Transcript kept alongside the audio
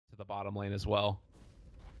the bottom lane as well.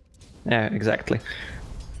 Yeah, exactly.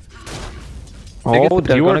 Oh,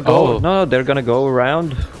 they're gonna go. No, they're gonna go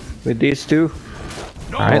around with these two.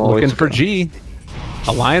 Alright, looking for G.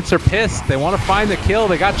 Alliance are pissed. They want to find the kill.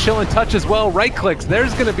 They got chill and touch as well. Right clicks.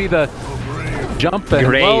 There's gonna be the jump and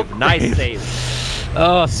Grave. Nice save.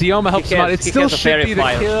 Oh, Sioma helps him out. It still should be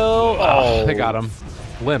the kill. Oh, they got him.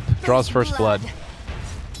 Limp draws first blood.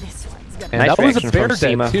 And nice that was a bear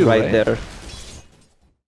dead too, right there.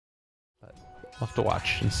 We'll have to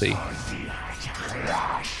watch and see.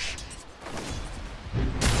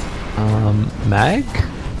 Mag?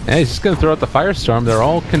 Yeah, he's just going to throw out the Firestorm. They're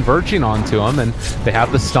all converging onto him, and they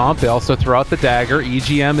have the Stomp. They also throw out the Dagger.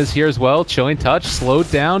 EGM is here as well. Chilling Touch, slowed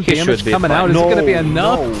down, damage coming out. Is it going to be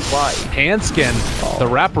enough? Handskin, the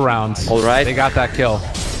wraparound. All right. They got that kill.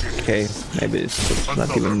 Okay, maybe it's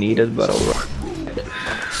not even needed, but alright.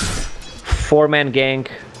 4-man gank,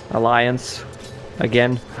 Alliance,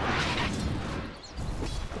 again.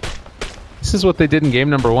 This is what they did in game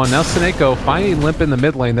number 1. Now Seneko finding Limp in the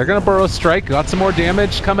mid lane. They're going to burrow strike. Got some more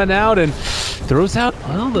damage coming out and throws out.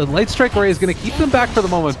 Well, the light strike ray is going to keep them back for the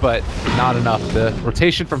moment, but not enough. The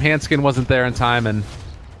rotation from Handskin wasn't there in time, and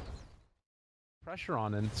pressure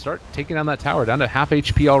on and start taking down that tower down to half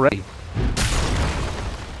HP already.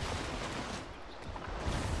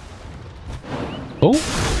 Oh,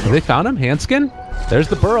 they found him. Handskin. There's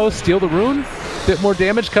the burrow. Steal the rune. Bit more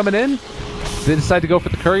damage coming in. They decide to go for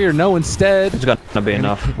the courier. No, instead. It's gonna be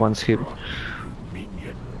enough once he...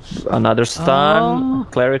 Another stun.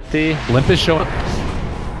 Clarity. Limp is showing.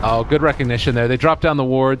 Oh, good recognition there. They dropped down the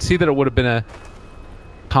ward. See that it would have been a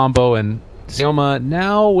combo, and Sioma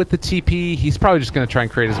now with the TP, he's probably just going to try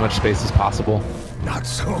and create as much space as possible. Not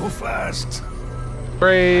so fast.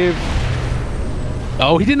 Brave.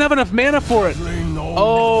 Oh, he didn't have enough mana for it.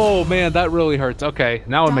 Oh, man, that really hurts. Okay,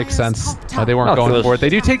 now it makes sense. They weren't going for it. They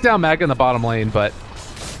do take down Mag in the bottom lane, but...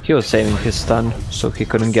 He was saving his stun, so he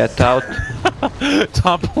couldn't get out.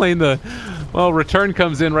 Top lane, well, return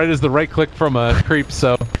comes in right as the right click from a creep,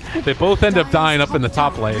 so they both end up dying up in the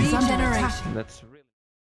top lane. That's really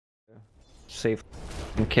safe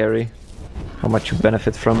and carry. How much you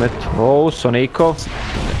benefit from it. Oh, Soneko.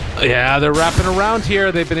 Yeah, they're wrapping around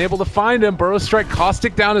here. They've been able to find him. Burrow Strike,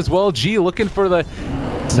 Caustic down as well. G looking for the...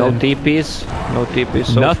 No TPs. No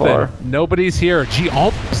TPs so far. Nobody's here. G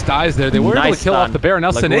almost dies there. They were able to kill off the bear.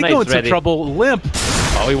 Now Seneko in some trouble. Limp.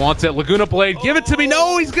 Oh, he wants it. Laguna Blade. Give it to me.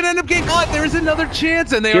 No, he's going to end up getting caught. There's another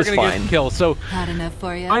chance, and they are going to get the kill. So,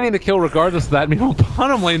 finding the kill regardless of that. Meanwhile,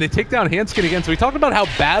 bottom lane, they take down Handskin again. So we talked about how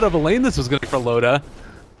bad of a lane this was going to be for Loda.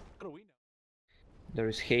 There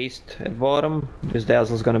is haste at bottom. This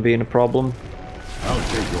Dazzle's gonna be in a problem.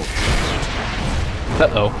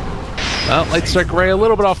 Uh-oh. Well, Light Strike Ray a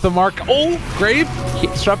little bit off the mark. Oh, Grave!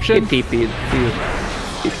 Disruption. He TP'd.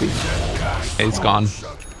 Okay, he's gone.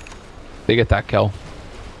 They get that kill.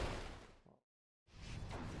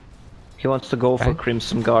 He wants to go for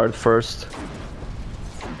Crimson Guard first.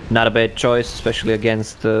 Not a bad choice, especially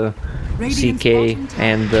against CK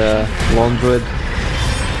and Lone Druid.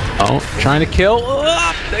 Oh, trying to kill.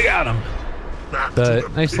 They got him. The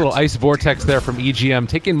nice little ice vortex there from EGM,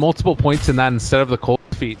 taking multiple points in that instead of the cold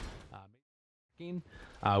feet,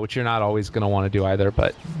 which you're not always going to want to do either.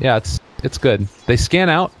 But yeah, it's good. They scan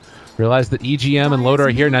out, realize that EGM and Loda are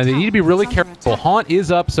here. Now they need to be really careful. Haunt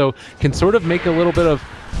is up, so can sort of make a little bit of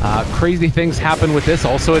crazy things happen with this.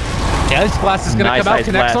 Also, Ice Blast is going to come out,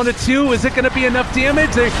 connects onto 2. Is it going to be enough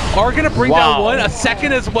damage? They are going to bring down 1, a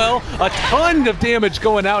second as well. A ton of damage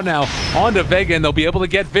going out now onto Vega, and they'll be able to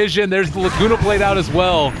get vision. There's the Laguna Blade out as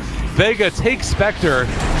well. Vega takes Spectre,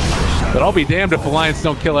 but I'll be damned if Alliance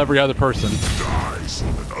don't kill every other person.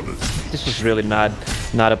 This was really not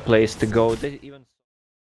a place to go. They even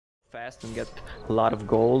fast and get a lot of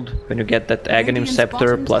gold when you get that Aghanim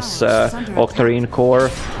Scepter plus Octarine Core.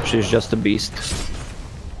 She's just a beast.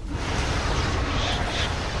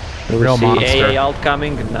 Real monster. AA ult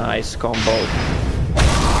coming, nice combo.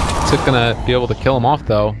 It's gonna be able to kill him off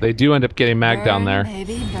though. They do end up getting Mag down there.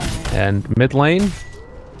 And mid lane,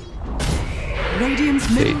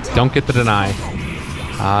 they don't get the deny.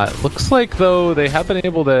 Looks like though they have been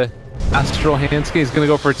able to. Astral Handskin is gonna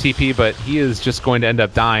go for a TP, but he is just going to end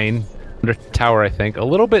up dying under tower, I think. A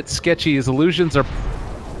little bit sketchy. His illusions are.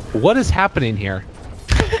 What is happening here?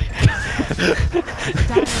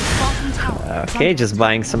 Okay, just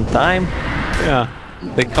buying some time. Yeah,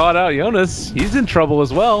 they caught out Jonas. He's in trouble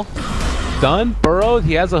as well. Done. Burrow,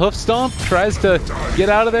 he has a hoof stomp. Tries to get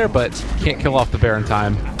out of there, but can't kill off the bear in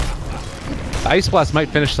time. The Ice Blast might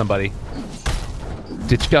finish somebody.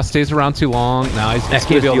 Ditch Gust stays around too long. Now he's going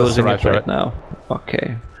to be able to survive right now.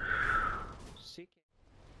 Okay.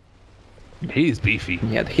 He's beefy.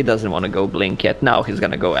 Yeah, he doesn't want to go blink yet. Now he's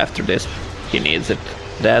gonna go after this. He needs it.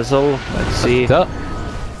 Dazzle, let's see.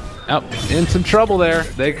 Oh, in some trouble there.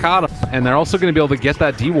 They caught him. And they're also going to be able to get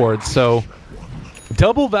that D-ward. So,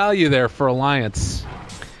 double value there for Alliance.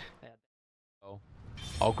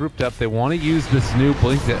 All grouped up. They want to use this new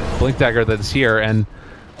blink dagger that's here. And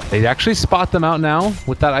they actually spot them out now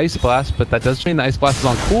with that Ice Blast. But that does mean the Ice Blast is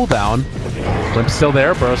on cooldown. Limp's still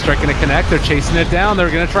there. Burrow Strike going to connect. They're chasing it down. They're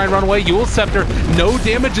going to try and run away. Eul's Scepter. No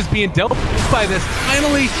damage is being dealt by this.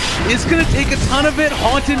 Finally, is going to take a ton of it.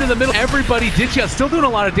 Haunt into the middle. Everybody. Ditya still doing a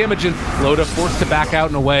lot of damage. And Loda forced to back out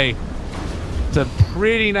and away. It's a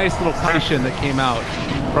pretty nice little potion that came out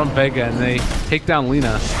from Vega. And they take down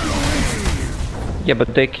Lina. Yeah,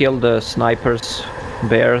 but they killed the snipers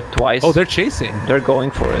bear twice. Oh, they're chasing. They're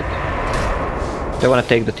going for it. They want to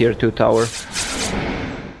take the tier 2 tower.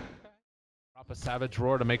 A Savage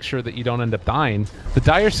Roar to make sure that you don't end up dying. The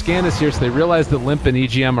dire scan is here, so they realize that Limp and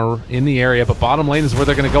EGM are in the area, but bottom lane is where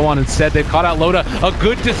they're going to go on instead. They've caught out Loda. A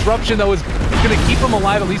good disruption, though, is going to keep them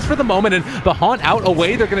alive, at least for the moment, and the Haunt out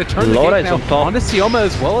away. They're going to turn the game now onto Sioma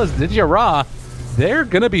as well as Ditya Ra. They're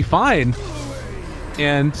going to be fine.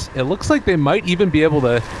 And it looks like they might even be able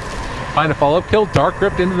to find a follow-up kill. Dark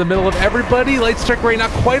Rift into the middle of everybody. Light Strike Ray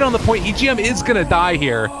not quite on the point. EGM is going to die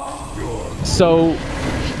here. So...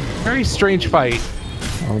 very strange fight.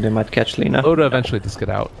 Oh, they might catch Lina. Loda eventually does get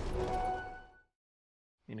out.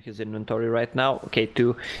 In his inventory right now. Okay,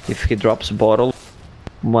 2. If he drops a bottle,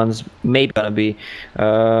 one's maybe gonna be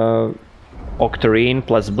Octarine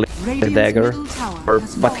plus Blade Dagger.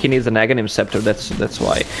 But he needs an Aghanim Scepter, that's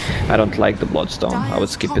why I don't like the Bloodstone. I would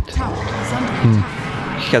skip it.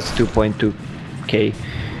 He has 2.2k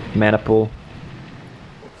mana pool.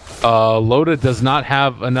 Loda does not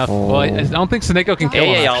have enough. Well, I don't think Seneko can kill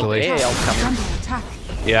him, actually.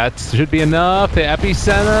 Yeah, it should be enough. The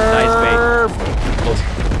epicenter. Nice bait.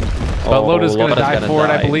 But Loda's gonna die for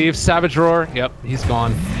it, I believe. Savage Roar. Yep, he's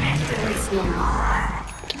gone.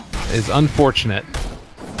 Is unfortunate.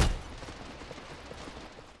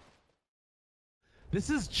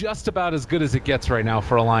 This is just about as good as it gets right now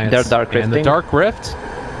for Alliance. They're Dark Rifting. And the Dark Rift.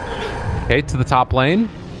 Okay, to the top lane.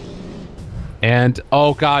 And,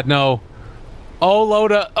 oh god, no. Oh,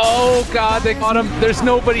 Loda. Oh god, they got him. There's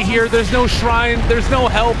nobody here. There's no shrine. There's no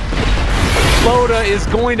help. Loda is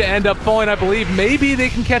going to end up falling, I believe. Maybe they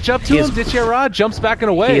can catch up to him. Ditya Ra jumps back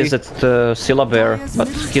and away. He is at the Scylla Bear, but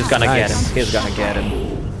he's gonna get him. He's gonna get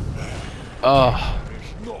him. Oh.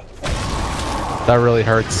 That really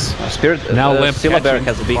hurts. Spirit, now Limp Scylla Bear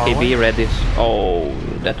has a BKB ready. Oh,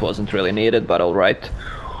 that wasn't really needed, but alright.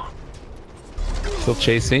 Still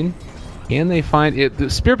chasing. Can they find it? The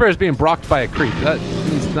Spear Bear is being blocked by a creep. That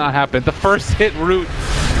needs not happen. The first hit route,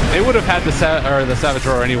 they would have had the Savage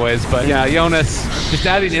Roar anyways. But yeah, Jonas just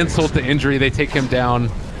adding insult to injury. They take him down.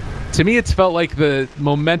 To me, it's felt like the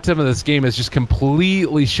momentum of this game has just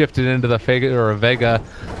completely shifted into the Vega.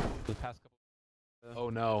 Oh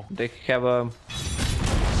no! They have a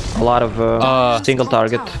lot of single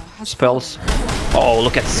target spells. Oh,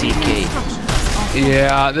 look at CK.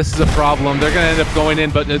 Yeah, this is a problem. They're going to end up going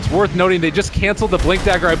in, but it's worth noting they just canceled the Blink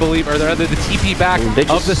Dagger, I believe, or they're the TP back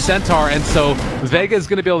of the Centaur, and so Vega is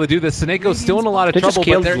going to be able to do this. Seneco's still in a lot of trouble,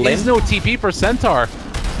 but there is no TP for Centaur.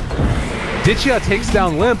 Ditya takes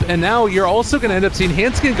down Limp, and now you're also going to end up seeing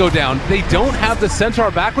Hanskin go down. They don't have the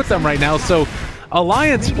Centaur back with them right now, so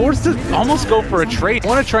Alliance forced to almost go for a trade. I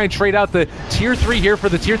want to try and trade out the tier 3 here for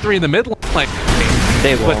the tier 3 in the mid lane.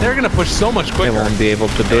 They won't. But they're going to push so much quicker. They won't be able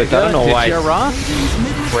to do it. I don't know why.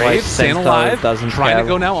 Brave, staying alive, trying to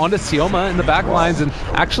go now onto Sioma in the back lines and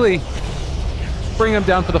actually bring him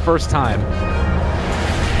down for the first time.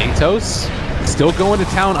 Atos still going to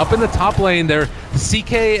town up in the top lane. They're the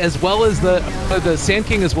CK as well as the Sand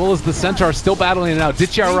King as well as the Centaur still battling it out.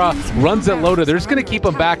 Ditya Ra runs at Loda. They're just going to keep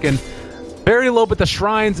him back and very low, but the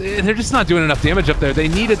shrines, they're just not doing enough damage up there. They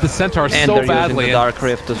needed the Centaur and so they're badly. Using the Dark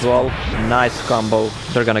Rift as well. Nice combo.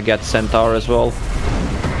 They're gonna get Centaur as well.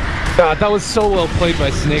 God, that was so well played by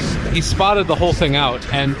Snake. He spotted the whole thing out,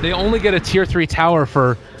 and they only get a tier 3 tower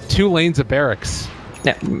for 2 lanes of barracks.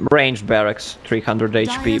 Yeah, ranged barracks, 300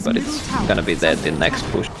 HP, but it's gonna be dead in next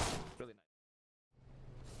push.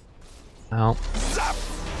 Well,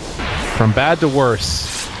 from bad to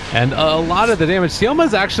worse. And a lot of the damage.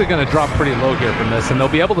 Sioma's actually going to drop pretty low here from this, and they'll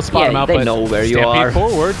be able to spot him out. They know where you are.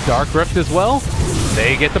 Forward, Dark Rift as well.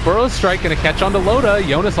 They get the Burrow Strike, going to catch onto Loda.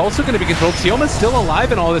 Jonas also going to be controlled. Sioma's still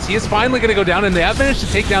alive in all this. He is finally going to go down, and they have managed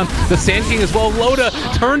to take down the Sand King as well. Loda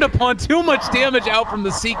turned upon too much damage out from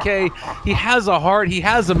the CK. He has a heart. He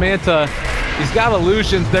has a Manta. He's got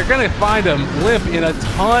illusions. They're going to find him. Limp in a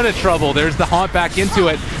ton of trouble. There's the Haunt back into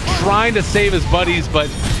it. trying to save his buddies, but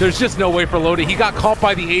there's just no way for Lodi. He got caught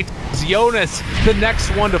by the 8. Jonas, the next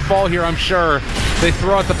one to fall here, I'm sure. They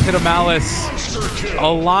throw out the Pit of Malice.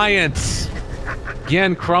 Alliance,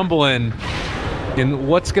 again crumbling in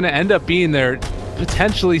what's going to end up being their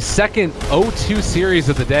potentially second 0-2 series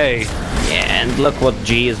of the day. Yeah, and look what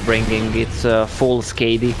G is bringing. It's full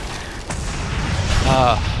Skady.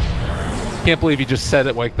 Can't believe you just said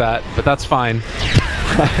it like that, but that's fine.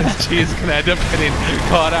 G is going to end up getting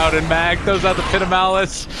caught out, and Mag throws out the Pit of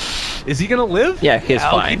Malice. Is he going to live? Yeah, he's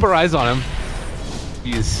fine. I'll keep our eyes on him.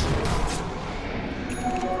 He's...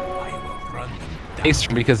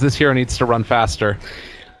 because this hero needs to run faster.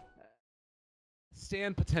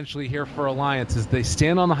 Stand potentially here for Alliance as they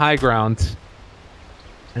stand on the high ground.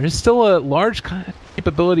 There is still a large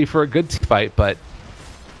capability for a good fight, but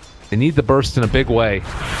they need the burst in a big way.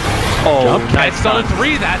 Oh, jump nice on a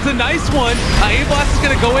 3. That's a nice one. A-Blast is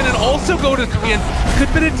going to go in and also go to Korean.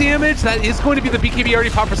 Good bit of damage. That is going to be the BKB already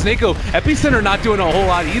popped for Snako. Epicenter not doing a whole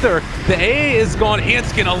lot either. The AA is gone.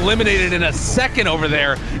 Hanskin eliminated in a second over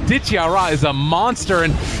there. Ditchiara is a monster,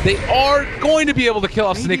 and they are going to be able to kill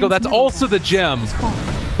off Snako. That's also the gem.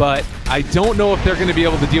 But I don't know if they're going to be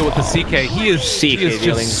able to deal with the CK. He is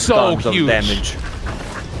just so huge. Damage.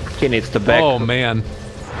 He needs to back. Oh, man.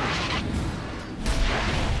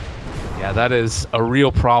 Yeah, that is a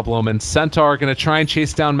real problem, and Centaur going to try and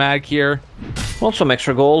chase down Mag here. Also some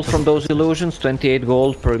extra gold from those illusions, 28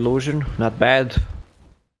 gold per illusion, not bad.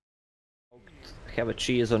 Have a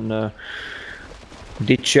cheese on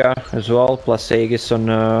Ditcha as well, plus Aegis on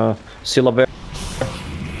Syllabare.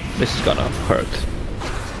 This is gonna hurt.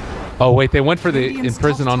 Oh wait, they went for the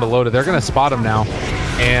imprison onto Loda. They're going to spot him now,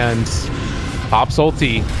 and Pops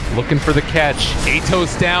ulti, looking for the catch.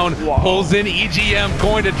 Ato's down, pulls in EGM,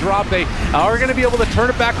 going to drop. They are going to be able to turn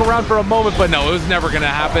it back around for a moment, but no, it was never going to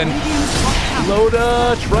happen.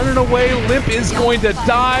 Loda running away. Limp is going to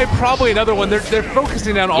die. Probably another one. They're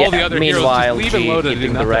focusing on all the other heroes, just leaving Loda to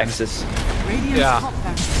do nothing. Yeah,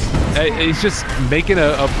 he's just making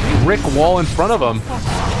a brick wall in front of him.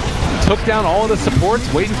 Took down all of the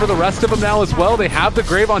supports, waiting for the rest of them now as well. They have the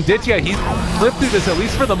Grave on Ditya. He's lived through this, at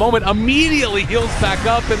least for the moment. Immediately heals back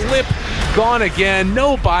up, and Lip gone again.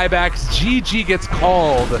 No buybacks. GG gets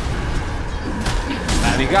called.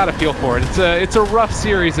 And you gotta feel for it. It's a rough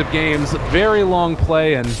series of games. Very long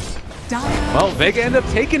play, and well, Vega ended up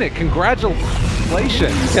taking it.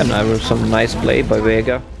 Congratulations. Yeah, no, some nice play by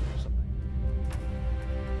Vega.